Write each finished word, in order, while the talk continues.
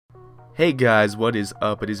Hey guys, what is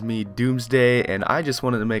up? It is me, Doomzday, and I just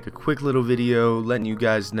wanted to make a quick little video letting you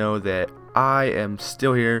guys know that I am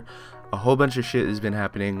still here. A whole bunch of shit has been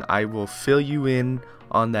happening. I will fill you in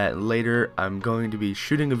on that later. I'm going to be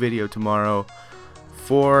shooting a video tomorrow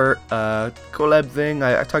for a collab thing.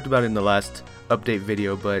 I talked about it in the last update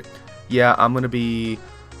video, but yeah, I'm going to be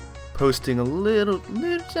posting a little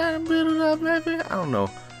tiny bit of that, maybe? I don't know.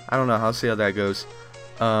 I'll see how that goes.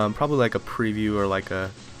 Probably like a preview or like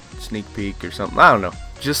a sneak peek or something. I don't know.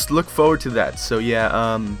 Just look forward to that. So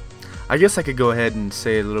yeah, I guess I could go ahead and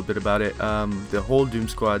say a little bit about it. The whole Doom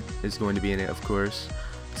Squad is going to be in it, of course.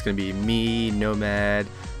 It's going to be me, Nomad,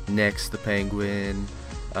 Nex the Penguin,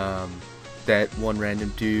 that one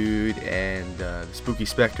random dude, and the Spooky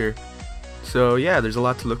Spectre. So yeah, there's a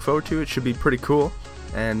lot to look forward to. It should be pretty cool.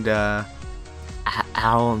 And I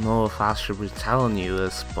don't know if I should be telling you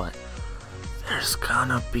this, but there's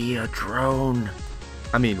gonna be a drone.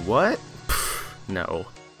 I mean, what? Pfft, no.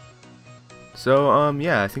 So,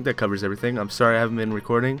 yeah, I think that covers everything. I'm sorry I haven't been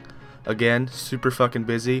recording. Again, super fucking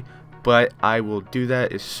busy, but I will do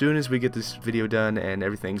that as soon as we get this video done and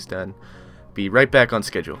everything's done. Be right back on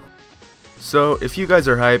schedule. So, if you guys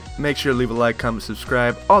are hyped, make sure to leave a like, comment,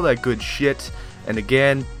 subscribe, all that good shit. And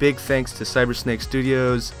again, big thanks to Cybersnake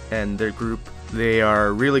Studios and their group. They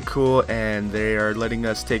are really cool and they are letting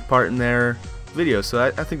us take part in their video, so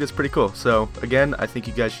I think that's pretty cool. So again, I think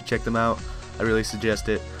you guys should check them out. I really suggest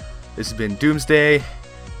it. This has been Doomsday,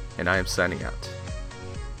 and I am signing out.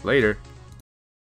 Later.